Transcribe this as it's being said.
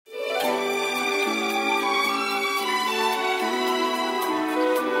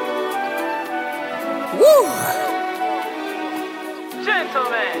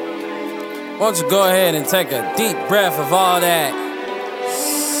Why don't you go ahead and take a deep breath of all that?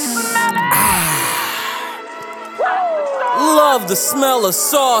 Love the smell of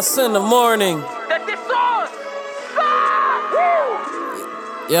sauce in the morning.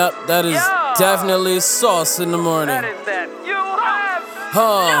 Yep, that is definitely sauce in the morning. I'm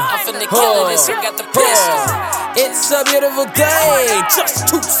finna kill this, you got the pistol. It's a beautiful day, just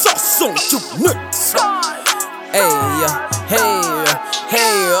to sauce on you niggas. Hey,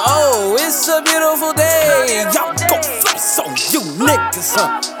 oh, it's a beautiful day. Y'all gon' flex on you niggas,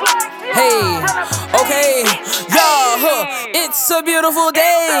 Hey, okay, it's a beautiful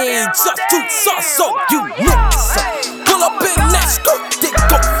day, just to sauce on you niggas. Pull up in that skirt, they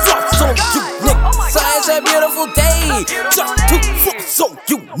gon' floss on you niggas. It's a beautiful day, just to floss on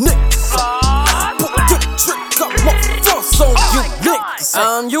you niggas. Put the trick up, more floss on you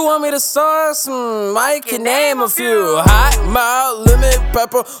niggas. You want me to sauce? I can name a few. Hot, mild, lemon,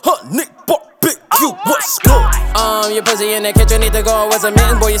 pepper, honey, barbecue. What's good? Your pussy in the kitchen need to go with a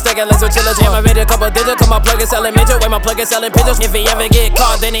mitten. Boy, you stacking like some chillers. Yeah, my video couple digits. Cause my plug is selling midget. Wait, my plug is selling pictures. If he ever get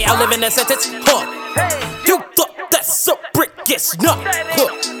caught, then he outliving that sentence. You thought that's a brick, it's not.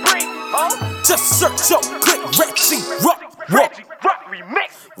 Just search your click, Reggie Rock.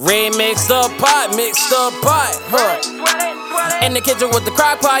 Remix the pot, mix the pot. In the kitchen with the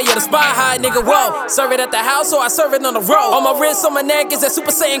crock pot, yeah, the spot high, nigga, whoa. Serve it at the house, so I serve it on the road. On my wrist, on my neck, is that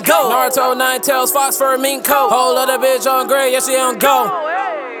Super Saiyan Gold. Naruto, Nine Tails, Fox Fur, Mink Coat. Whole other bitch on gray, yeah, she on go.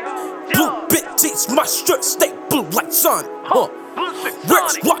 Blue bitches, my shirt stay blue like sun.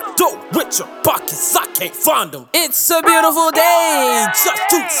 Rich Watto with your pockets, I can't find them. It's a beautiful day, just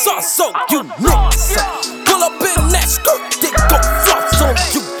to sauce on you niggas. Pull up in that skirt, they gon' floss on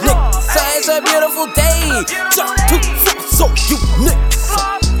you niggas. It's a beautiful day, just to floss on you niggas.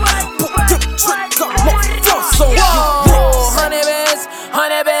 Put the trick up, more floss on you niggas.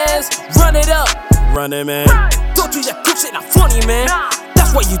 Honey bands, run it up. Run it, man. Don't do that good shit, not funny, man.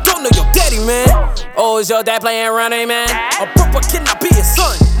 That's why you don't know your daddy, man. Oh, is your dad playing running, man? A purple cannot be his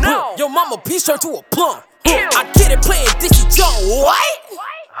son. No. Your mama piece her to a plum. I get it playing Dixie Jones. What?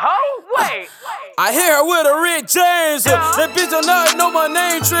 Wait. I hear her with a Rick James. That bitch don't know my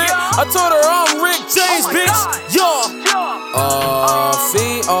name, trick. I told her I'm Rick James, bitch.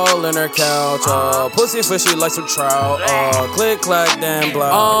 Feet all in her couch. Pussy fishy like some trout. Click, clack, damn,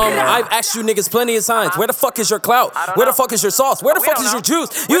 blah. I've asked you niggas plenty of times. Where the fuck is your clout? Where the fuck is your sauce? Where the fuck is your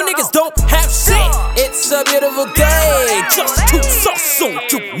juice? You niggas don't have shit. It's a beautiful day, just to sauce on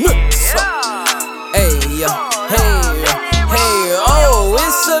you niggas. Hey, oh,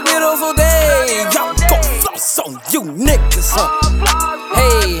 it's a beautiful day. Y'all gon' floss on you niggas,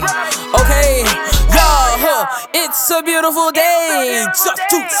 Hey, okay, it's a beautiful day, just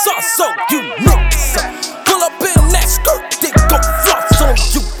to sauce on you niggas. Pull up in that skirt, they gon' floss on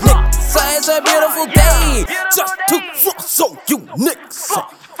you niggas. It's a beautiful day, just to floss on you niggas.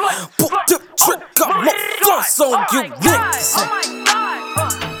 Put the trick up, more floss on you niggas.